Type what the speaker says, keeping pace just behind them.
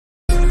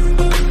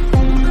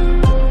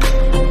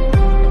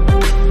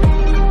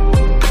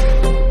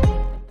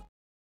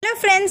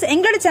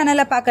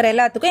சேனல்ல பார்க்குற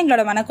எல்லாத்துக்கும்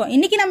எங்களோட வணக்கம்.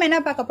 இன்னைக்கு நம்ம என்ன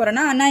பார்க்க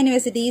போறோம்னா அண்ணா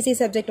university EC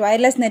subject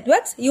wireless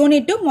networks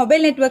unit 2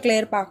 mobile network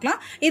layer பார்க்கலாம்.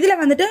 இதுல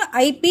வந்துட்டு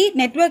ஐபி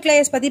நெட்வொர்க்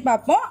லேயர்ஸ் பத்தி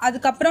பார்ப்போம்.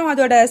 அதுக்கப்புறம்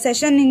அதோட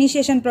session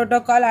initiation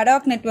protocol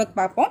attack network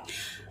பார்ப்போம்.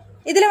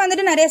 இதுல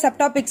வந்துட்டு நிறைய சப்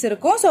டாபிக்ஸ்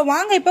இருக்கும். ஸோ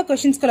வாங்க இப்போ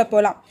கொஸ்டின்ஸ்குள்ள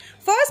போகலாம்.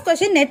 ஃபர்ஸ்ட்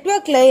கொஸ்டின்,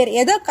 நெட்வொர்க் லேயர்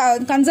எதை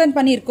கன்சர்ன்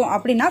பண்ணியிருக்கும்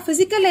அப்படின்னா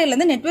பிசிக்கல் லேயர்ல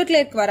இருந்து நெட்வொர்க்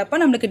லேயருக்கு வரப்போ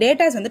நம்மளுக்கு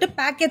டேட்டாஸ் வந்துட்டு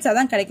பேக்கெட்ஸாக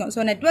தான் கிடைக்கும்.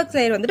 ஸோ நெட்வொர்க்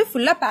லேயர் வந்துட்டு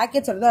ஃபுல்லா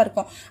பேக்கெட்ஸோட தான்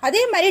இருக்கும்.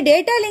 அதே மாதிரி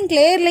டேட்டா லிங்க்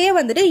லேயர்லயே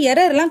வந்துட்டு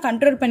எரர்லாம்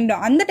கண்ட்ரோல்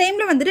பண்ணிடும். அந்த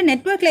டைம்ல வந்துட்டு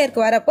நெட்வொர்க்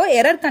லேயருக்கு வரப்போ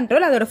எரர்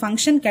கண்ட்ரோல் அதோட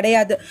ஃபங்க்ஷன்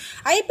கிடையாது.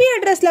 ஐபி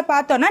அட்ரஸ்ல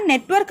பார்த்தோம்னா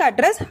network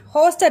address,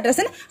 host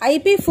address,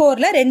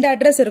 IP4ல 2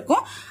 address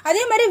இருக்கும்.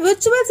 அதே மாதிரி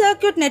விர்ச்சுவல்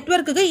சர்க்யூட்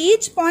நெட்வொர்க்குக்கு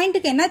ஈச்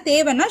பாயிண்ட்டுக்கு என்ன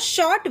தேவைன்னா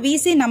ஷார்ட்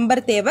விசி நம்பர்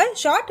தேவை,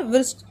 short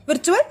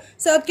virtual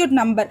circuit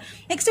number.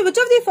 Next, which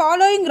of the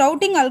following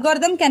routing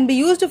algorithm can be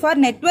used for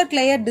network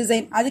layer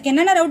design? அதுக்கு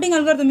என்னென்ன routing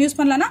algorithm யூஸ்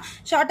பண்ணலாம்னா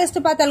shortest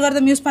path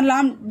algorithm யூஸ்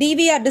பண்ணலாம்,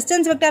 DVR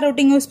distance vector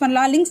routing use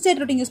பண்ணலாம், link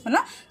state routing use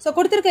பண்ணலாம். So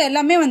கொடுத்திருக்க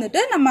எல்லாமே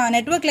வந்துட்டு நம்ம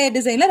network layer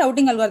designல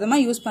routing algorithm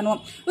use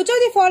பண்ணுவோம். Which of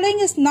the following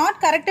is not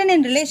correct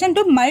in relation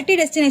to multi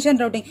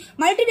destination routing?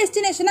 multi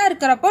destination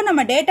இருக்கிறப்போ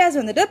நம்ம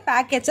டேட்டாஸ் வந்துட்டு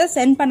பேக்கெட்ஸை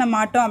சென்ட் பண்ண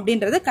மாட்டோம்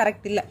அப்படின்றது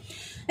கரெக்ட் இல்லை.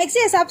 Next,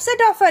 a subset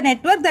of a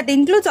network that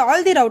includes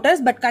all the routers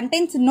but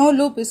contains no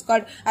loop is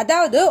called.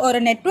 அதாவது ஒரு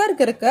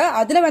network இருக்கு,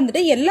 அதுல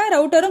வந்துட்டு எல்லா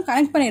ரவுட்டரும்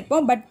கனெக்ட்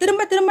பண்ணிருப்போம், பட்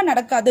திரும்ப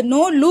நடக்காது,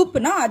 நோ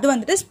லூப்னா அது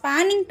வந்துட்டு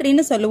ஸ்பானிங்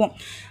ட்ரீன்னு சொல்லுவோம்.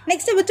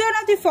 Next, which one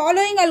of the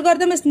following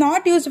algorithm is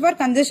not used for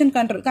congestion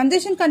control?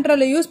 congestion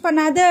control use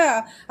பண்ணாத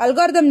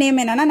algorithm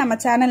நேம் என்னன்னா நம்ம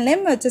channel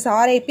name which is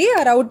RIP,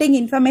 routing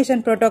information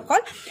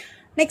protocol.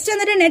 Next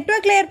வந்துட்டு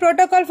network layer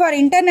protocol for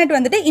internet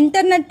வந்துட்டு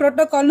internet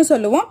ப்ரோட்டோகால்னு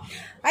சொல்லுவோம்.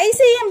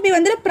 ICMP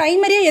வந்துட்டு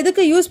பிரைமரியா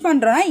எதுக்கு use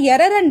பண்றோம்னா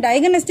error and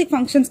diagnostic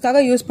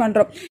ஃபங்க்ஷன்ஸ்க்காக use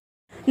பண்றோம்.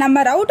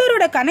 நம்ம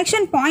ரவுட்டரோட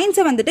கனெக்ஷன்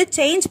பாயிண்ட்ஸை வந்துட்டு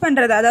சேஞ்ச்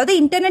பண்றது, அதாவது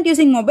இன்டர்நெட்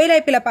யூசிங் மொபைல்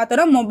ஐபில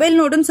பார்த்தோம்னா மொபைல்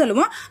நோடுன்னு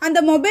சொல்லுவோம். அந்த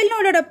மொபைல்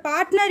நோடோட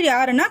பார்ட்னர்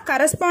யாருன்னா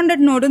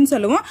கரஸ்பாண்டன்ட் நோடுன்னு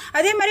சொல்லுவோம்.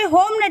 அதே மாதிரி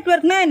ஹோம்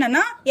நெட்வொர்க்னா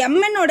என்னன்னா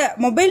MNோட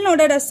மொபைல்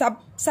நோடோட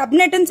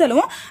சப்நெட்னு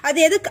சொல்லுவோம்.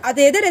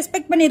 அது எது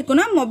ரெஸ்பெக்ட்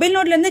பண்ணிருக்குன்னா மொபைல்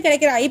நோட்ல இருந்து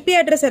கிடைக்கிற ஐபி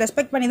அட்ரஸ்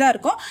ரெஸ்பெக்ட் பண்ணி தான்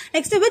இருக்கும்.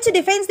 Next, which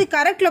defines the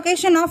correct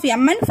location of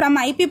MN from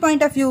IP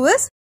point of view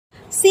is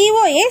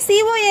COA.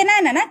 COA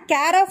என்னன்னா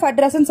கேர் ஆஃப்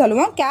அட்ரஸ்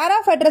சொல்லுவோம். கேர்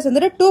ஆஃப் அட்ரஸ்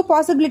வந்துட்டு 2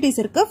 பாசிபிலிட்டிஸ்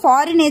இருக்கு,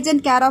 foreign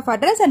agent care of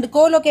address and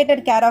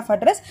கோலோகேட்டட் care of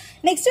address.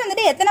 Next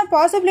வந்துட்டு எத்தனை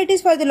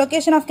possibilities for the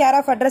location of care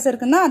of address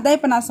இருக்குன்னா அதான்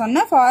இப்ப நான்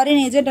சொன்னேன்,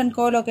 ஃபாரின் ஏஜென்ட் அண்ட்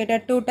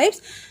கோலோகேட்டட் 2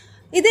 டைப்ஸ்.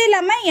 இது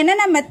இல்லாம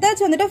என்னென்ன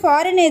மெத்தட்ஸ் வந்துட்டு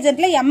ஃபாரின்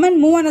ஏஜென்ட்ல MN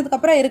மூவ் ஆனதுக்கு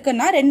அப்புறம்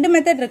இருக்குன்னா 2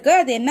 மெத்தட் இருக்கு.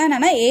 அது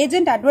என்னன்னா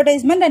agent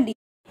advertisement and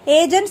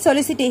agent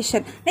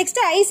சொலிசிட்டேஷன். Next,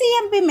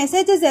 ICMP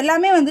messages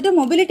எல்லாமே வந்துட்டு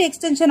மொபிலிட்டி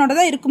எக்ஸ்டென்ஷனோட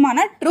தான்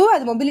இருக்குமானா ட்ரூ,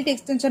 அது மொபிலிட்டி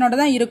எக்ஸ்டென்ஷனோட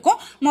தான் இருக்கும்.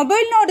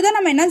 மொபைல் நோடு தான்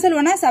நம்ம என்ன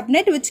சொல்லுவோம்னா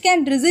subnet which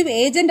can receive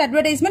agent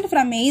advertisement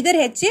from either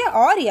HA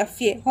or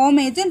FA, home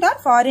agent are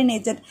foreign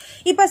agent.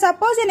 இப்போ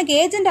சப்போஸ் எனக்கு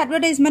ஏஜென்ட்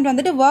அட்வர்டைஸ்மெண்ட்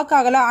வந்துட்டு ஒர்க்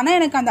ஆகலாம், ஆனா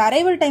எனக்கு அந்த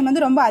அரைவல் டைம்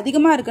வந்து ரொம்ப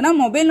அதிகமா இருக்குன்னா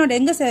மொபைல் நோடு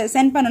எங்க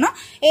சென்ட் பண்ணணும்,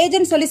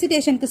 ஏஜென்ட்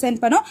சொலிசிட்டேஷனுக்கு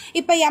சென்ட் பண்ணும்.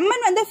 இப்போ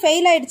MN வந்து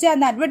ஃபெயில் ஆயிடுச்சு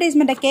அந்த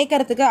அட்வர்டைஸ்மெண்ட்டை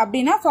கேட்கறதுக்கு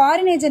அப்படின்னா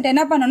ஃபாரின் ஏஜென்ட்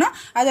என்ன பண்ணணும்னா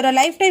அதோட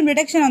லைஃப் டைம்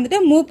டிடெக்ஷன்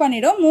வந்துட்டு மூவ்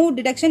பண்ணிடும், move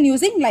deduction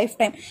using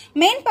lifetime.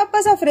 Main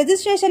purpose of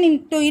registration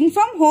to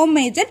inform home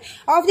agent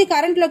of the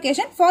current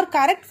location for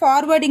correct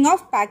forwarding of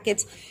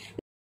packets.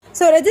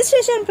 So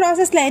registration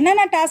processல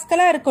என்னென்ன டாஸ்க்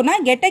எல்லாம் இருக்குன்னா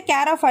get a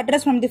care of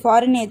address from the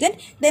foreign agent,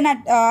 then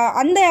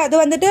அது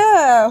வந்துட்டு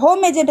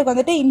home ஏஜென்ட்டுக்கு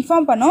வந்துட்டு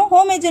inform பண்ணும்.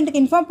 Home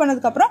ஏஜென்ட்டுக்கு inform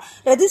பண்ணதுக்கு அப்புறம்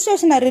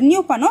ரெஜிஸ்ட்ரேஷனை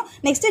renew பண்ணும்.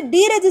 நெக்ஸ்ட்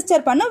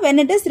டீரெஜிஸ்டர் பண்ணும்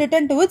when it is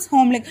returned to its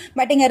home link.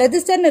 But இங்க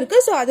ரெஜிஸ்டர்னு இருக்கு,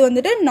 ஸோ அது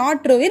வந்துட்டு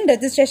not true in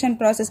registration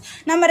process.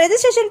 நம்ம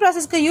ரெஜிஸ்ட்ரேஷன்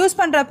ப்ராசஸ்க்கு யூஸ்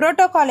பண்ற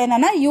ப்ரோட்டோகால்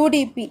என்னன்னா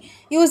UDP,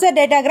 யூசர்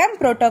டேட்டாகிராம்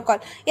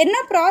ப்ரோட்டோகால். என்ன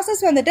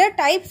ப்ராசஸ் வந்துட்டு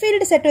டைப்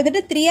ஃபீல்டு செட்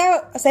வந்துட்டு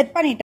 3 செட்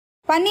பண்ணிட்டு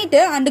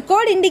and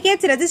code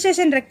indicates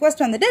registration request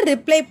வந்துட்டு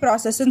ரிப்ளை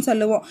ப்ராசஸ்ன்னு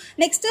சொல்லுவோம்.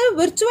 நெக்ஸ்ட்,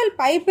 விர்ச்சுவல்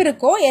பைப்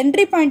இருக்கும்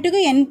என்ட்ரி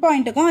பாயிண்ட்டுக்கும் எண்ட்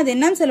பாயிண்ட்டுக்கும், அது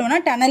என்னன்னு சொல்லுவோம்னா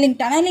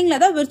டனலிங்ல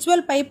தான்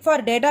virtual pipe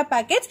for data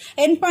packets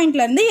end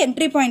பாயிண்ட்ல இருந்து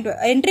என்ட்ரி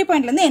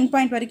பாயிண்ட்ல இருந்து எண்ட்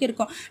பாயிண்ட் வரைக்கும்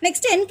இருக்கும்.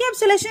 நெக்ஸ்ட்,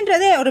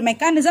 என்கேப்சுலேஷன்ன்றது ஒரு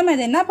மெக்கானிசம்.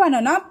 அது என்ன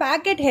பண்ணும்னா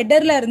பேக்கெட்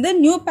ஹெட்டர்ல இருந்து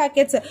நியூ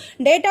பேக்கெட்ஸ்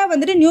டேட்டா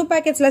வந்துட்டு நியூ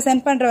பேக்கெட்ஸ்ல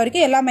சென்ட் பண்ற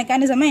வரைக்கும் எல்லா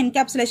மெக்கானிசமும்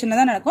என்கேப்சுலேஷன்ல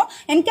தான் நடக்கும்.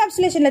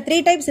 என்கேப்சுலேஷன்ல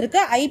 3 டைப்ஸ்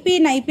இருக்கு,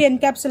 IP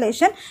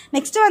என்கேப்சுலேஷன்.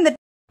 நெக்ஸ்ட் வந்து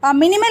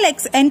minimal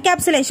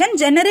encapsulation,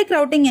 generic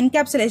routing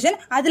encapsulation.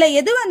 அதுல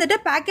எது வந்துட்டு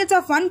packets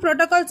of one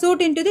protocol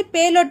suit into the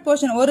payload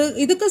portion, ஒரு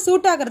இதுக்கு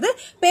சூட் ஆகுறது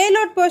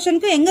பேலோட்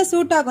போர்ஷனுக்கு எங்க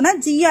சூட் ஆகும்னா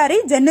GRE,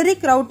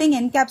 ஜெனரிக் ரவுட்டிங்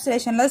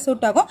என்கேப்சுலேஷன்ல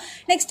சூட் ஆகும்.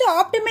 நெக்ஸ்ட்,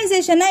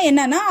 ஆப்டிமைசேஷன்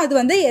என்னன்னா அது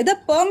வந்து எதை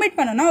பெர்மிட்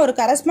பண்ணணும்னா ஒரு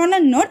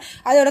கரஸ்பாண்டன்ட் நோட்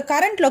அதோட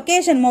கரண்ட்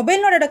லொகேஷன்,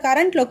 மொபைல் நோடோட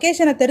கரண்ட்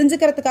லொகேஷனை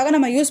தெரிஞ்சுக்கிறதுக்காக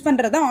நம்ம யூஸ்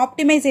பண்றது தான்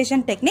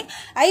ஆப்டிமைசேஷன் டெக்னிக்.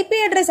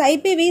 IP அட்ரஸ்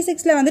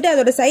IPv6ல வந்துட்டு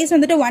அதோட சைஸ்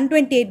வந்துட்டு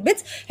 128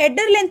 bits.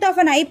 Header length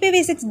of an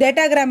IPv6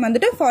 datagram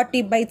வந்துட்டு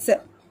 40 bytes.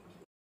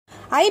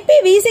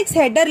 IPv6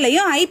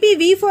 ஹெட்டர்லையும்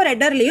IPv4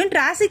 ஹெட்டர்லையும்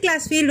traffic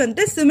class field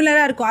வந்துட்டு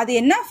சிமிலராக இருக்கும். அது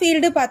என்ன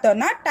ஃபீல்டு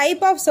பார்த்தோம்னா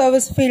டைப் ஆஃப்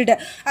சர்வீஸ் ஃபீல்டு.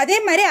 அதே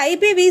மாதிரி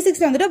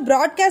IPv6 வந்துட்டு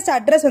ப்ராட்காஸ்ட்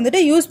அட்ரஸ் வந்துட்டு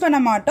யூஸ் பண்ண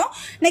மாட்டோம்.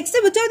 Next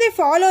which of the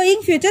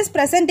following features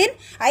present in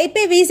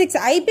IPv6.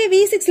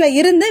 IPv6ல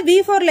இருந்து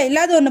V4ல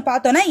இல்லாத ஒன்று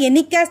பார்த்தோம்னா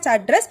எனிகாஸ்ட்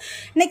அட்ரஸ்.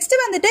 நெக்ஸ்ட்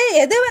வந்துட்டு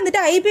எது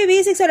வந்துட்டு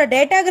IPv6ஓட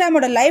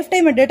டேட்டாகிராமோட லைஃப்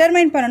டைம்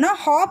டிட்டர்மைன் பண்ணணும்,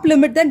 ஹாப்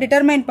லிமிட் தான்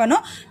டிட்டர்மைன்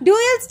பண்ணும்.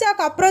 டியூயல்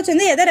ஸ்டாக் அப்ரோச்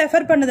வந்து எதை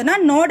ரெஃபர் பண்ணுதுன்னா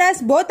note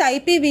as both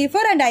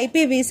IPv4 and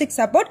IPv6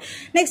 support.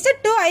 Next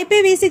 2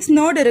 IPv6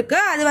 note இருக்கு.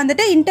 அது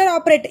வந்துட்டு இன்டர்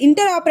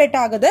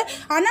ஆகுது.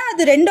 ஆனா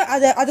அது ரெண்டு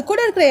அது கூட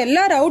இருக்கிற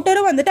எல்லா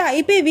ரவுட்டரும் வந்துட்டு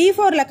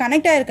IPv4ல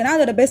கனெக்ட் ஆயிருக்குன்னா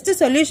அதோட பெஸ்ட்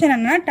சொல்யூஷன்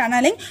என்னன்னா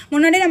டனலிங்.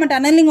 முன்னாடி நம்ம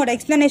டனலிங்கோட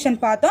எக்ஸ்பிளனேஷன்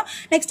பார்த்தோம்.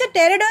 நெக்ஸ்ட்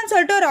டெரடான்னு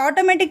சொல்லிட்டு ஒரு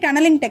ஆட்டோமேட்டிக்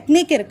டனலிங்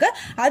டெக்னிக் இருக்கு.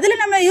 அதுல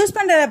நம்ம யூஸ்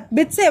பண்ற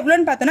பிட்ஸ்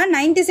எவ்வளோன்னு பார்த்தோம்னா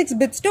 96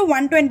 பிட்ஸ் டு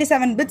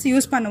 127 பிட்ஸ்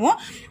யூஸ் பண்ணுவோம்.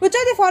 which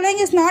of the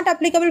following is not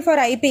applicable for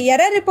IP.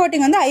 Error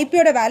reporting வந்து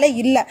ஐபியோட வேலை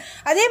இல்ல.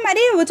 அதே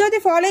மாதிரி which of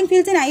the following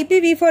fields in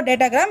IPv4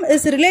 datagram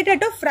is related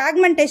to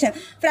fragmentation.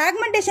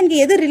 fragmentationக்கு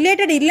எது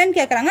ரிலேட்டட் இல்லன்னு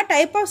கேக்குறாங்க.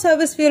 டைப் ஆஃப்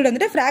சர்வீஸ் ஃபீல்ட்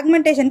வந்துட்டு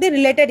fragmentationக்கு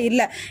ரிலேட்டட்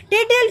இல்ல.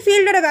 TTL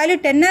ஃபீல்டோட வேல்யூ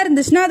 10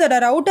 இருந்துச்சுன்னா அதோட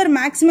ரவுட்டர்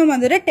மேக்ஸிமம்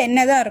வந்துட்டு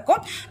 10 தான்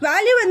இருக்கும்.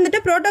 வேல்யூ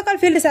வந்துட்டு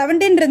புரோட்டோகால் ஃபீல்டு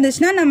 17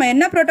 இருந்துச்சுன்னா நம்ம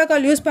என்ன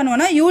புரோட்டோகால் யூஸ்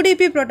பண்ணுவோம்னா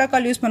UDP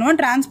புரோட்டோகால் யூஸ் பண்ணுவோம்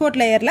transport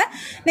லேயர்ல.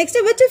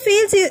 Next which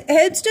fields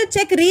helps to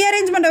check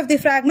rearrangement of the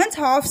fragments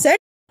offset.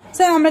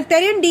 So நமக்கு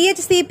தெரியும்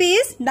DHCP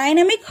is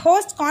dynamic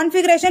host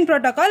configuration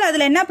protocol.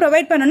 அதுல என்ன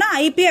ப்ரொவைட் பண்ணனும்னா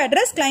IP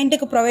அட்ரஸ்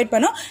கிளையண்ட்டுக்கு ப்ரொவைட்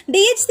பண்ணும்.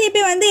 DHCP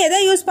வந்து எதை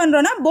யூஸ்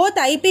பண்றோம்னா both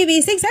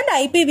IPv6 and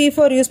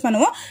IPv4 use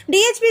பண்ணுவோம்.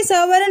 DHCP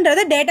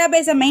சர்வர்ன்றது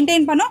டேட்டாபேஸை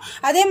மெயின்டைன் பண்ணும்.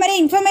 அதே மாதிரி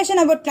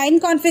information about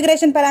client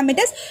configuration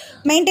parameters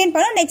maintain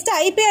பண்ணும். நெக்ஸ்ட்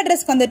IP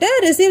அட்ரஸ்க்கு வந்துட்டு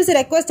ரிசீவ்ஸ்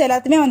ரெக்வஸ்ட்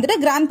எல்லாத்துமே வந்துட்டு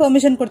கிராண்ட்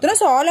பெர்மிஷன் கொடுத்துரும்.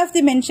 So all of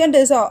the mentioned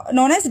is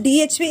known as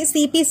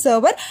DHCP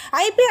server.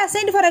 IP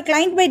assigned for a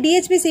client by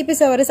DHCP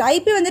server is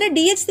IP வந்துட்டு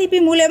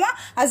DHCP மூலமா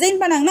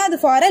assign பண்ணாங்க. அது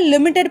ஃபார் a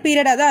limited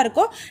period தான்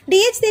இருக்கும்.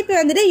 DHCP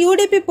வந்துட்டு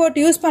UDP போர்ட்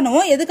யூஸ்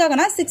பண்ணுவோம்.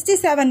 எதுக்காகனா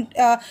 67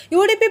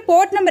 UDP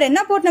போர்ட் நம்பர் என்ன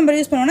போர்ட் நம்பர்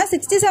யூஸ் பண்ணுவோம்னா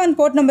 67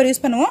 போர்ட் நம்பர்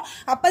யூஸ் பண்ணுவோம்.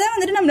 அப்பதான்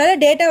வந்துட்டு நம்மளால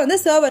டேட்டா வந்து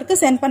சர்வருக்கு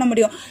சென்ட் பண்ண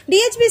முடியும்.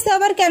 DHCP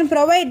server can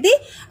provide the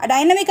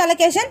dynamic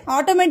allocation,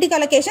 automatic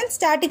allocation,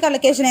 static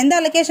allocation. எந்த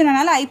அலோகேஷன்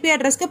வேணாலும் IP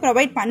அட்ரஸ்க்கு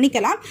ப்ரொவைட்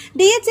பண்ணிக்கலாம்.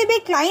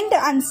 DHCP client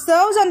and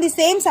serves on the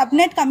same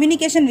subnet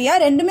communication வியா.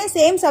 ரெண்டுமே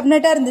சேம்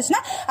சப்நெட்டா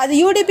இருந்துச்சுன்னா அது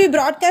UDP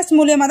பிராட்காஸ்ட்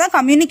மூலமா தான்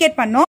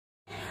கம்யூனிகேட் பண்ணும்.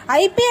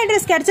 IP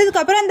அட்ரஸ் கிடைச்சதுக்கு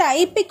அப்புறம் அந்த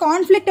IP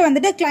கான்ஃபிளிக்ட்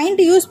வந்துட்டு கிளையண்ட்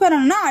யூஸ்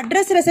பண்ணணும்னா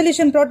அட்ரஸ்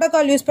ரெசல்யூஷன்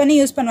புரோட்டோகால் யூஸ்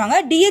பண்ணுவாங்க.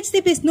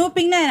 DHCP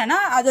ஸ்னூப்பிங்னா என்னன்னா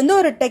அது வந்து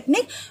ஒரு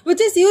technique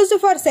which is used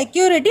for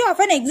security of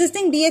an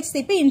existing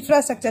DHCP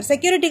infrastructure.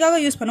 செக்யூரிட்டிக்காக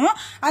use பண்ணுவோம்.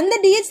 அந்த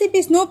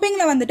DHCP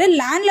ஸ்னூப்பிங்ல வந்துட்டு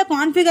லேண்ட்ல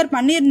கான்ஃபிகர்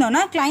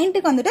பண்ணியிருந்தோம்னா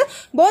கிளையண்ட்டுக்கு வந்துட்டு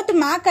போத்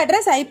MAC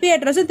அட்ரஸ் IP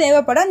அட்ரஸும்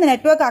தேவைப்படும் அந்த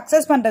நெட்வொர்க்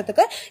அக்சஸ்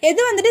பண்றதுக்கு. எது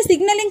வந்துட்டு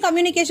சிக்னலிங்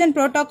கம்யூனிகேஷன்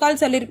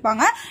புரோட்டோகால்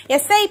சொல்லியிருப்பாங்க.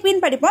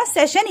 SIPன்னு படிப்போம்,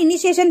 செஷன்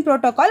இனிஷியேஷன்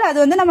புரோட்டோகால். அது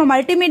வந்து நம்ம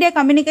மல்டிமீடியா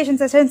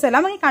கம்யூனிகேஷன் செஷன்ஸ்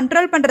எல்லாம்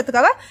கண்ட்ரோல்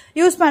பண்றதுக்காக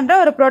யூஸ் பண்ற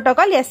ஒரு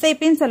புரோட்டோகால்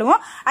SIPன்னு சொல்லுவோம்.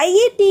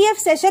 IETF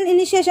செஷன்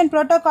இனிஷியேஷன்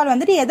புரோட்டோகால்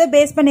வந்துட்டு எதை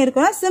பேஸ் பண்ணி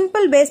இருக்கும்னா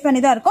சிம்பிள் பேஸ்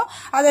பண்ணி தான் இருக்கும்.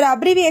 அதோட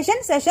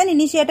abbreviation session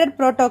initiated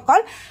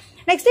protocol.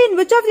 Next, in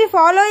which of the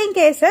following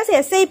cases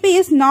SIP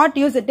is not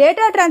used?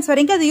 Data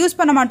transferring அது யூஸ்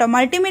பண்ண மாட்டோம்.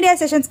 மல்டிமீடியா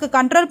செஷன்ஸ்க்கு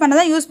கண்ட்ரோல்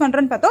பண்ணதான் யூஸ்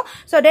பண்றோம்னு பார்த்தோம்.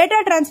 ஸோ டேட்டா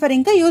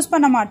டிரான்ஸ்ஃபரிங்க்கு யூஸ்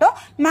பண்ண மாட்டோம்.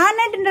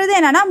 மேனெட்ன்றது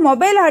என்னன்னா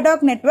மொபைல்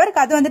ஹடாக்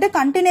நெட்வொர்க். அது வந்துட்டு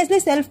continuously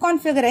self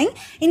configuring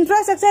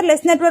infrastructure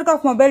less network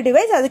of mobile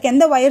device. அதுக்கு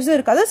எந்த வயர்ஸும்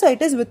இருக்காது. So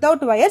it is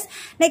without wires.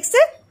 Next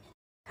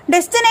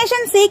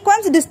destination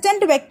sequence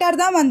distant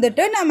vector தான்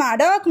வந்துட்டு நம்ம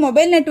attack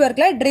mobile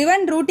நெட்வொர்க்ல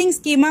driven routing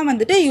schema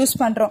வந்துட்டு யூஸ்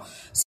பண்றோம்.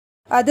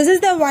 This is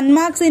the 1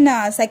 marks in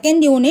second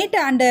unit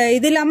and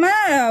இது இல்லாம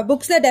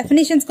புக்ஸ்ல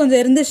டெஃபினிஷன்ஸ் கொஞ்சம்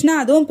இருந்துச்சுன்னா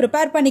அதுவும்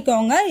ப்ரிப்பேர்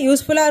பண்ணிக்கோங்க.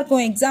 யூஸ்ஃபுல்லா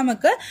இருக்கும்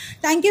எக்ஸாமுக்கு.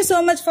 தேங்க்யூ ஸோ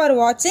மச் ஃபார்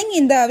வாட்சிங்.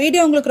 இந்த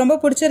வீடியோ உங்களுக்கு ரொம்ப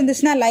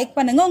பிடிச்சிருந்துச்சுன்னா லைக்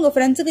பண்ணுங்க. உங்க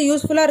ஃப்ரெண்ட்ஸுக்கு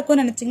யூஸ்ஃபுல்லா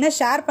இருக்கும்னு நினைச்சீங்கன்னா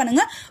ஷேர்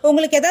பண்ணுங்க.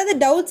 உங்களுக்கு ஏதாவது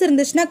டவுட்ஸ்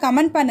இருந்துச்சுன்னா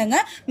கமெண்ட் பண்ணுங்க.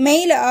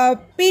 மெயில்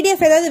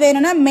PDF ஏதாவது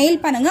வேணும்னா மெயில்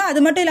பண்ணுங்க.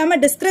 அது மட்டும் இல்லாம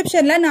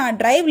டிஸ்கிரிப்ஷன்ல நான்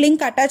டிரைவ்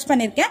லிங்க் அட்டாச்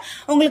பண்ணிருக்கேன்.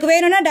 உங்களுக்கு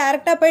வேணும்னா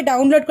டைரக்டா போய்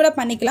டவுன்லோட் கூட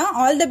பண்ணிக்கலாம்.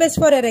 All the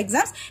best for your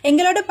exams.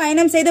 எங்களோட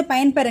பயணம் செய்து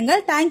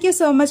பயன்பெறுங்கள். தேங்க்யூ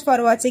ஸோ மச்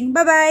ஃபார் வாட்சிங்.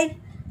 Bye bye.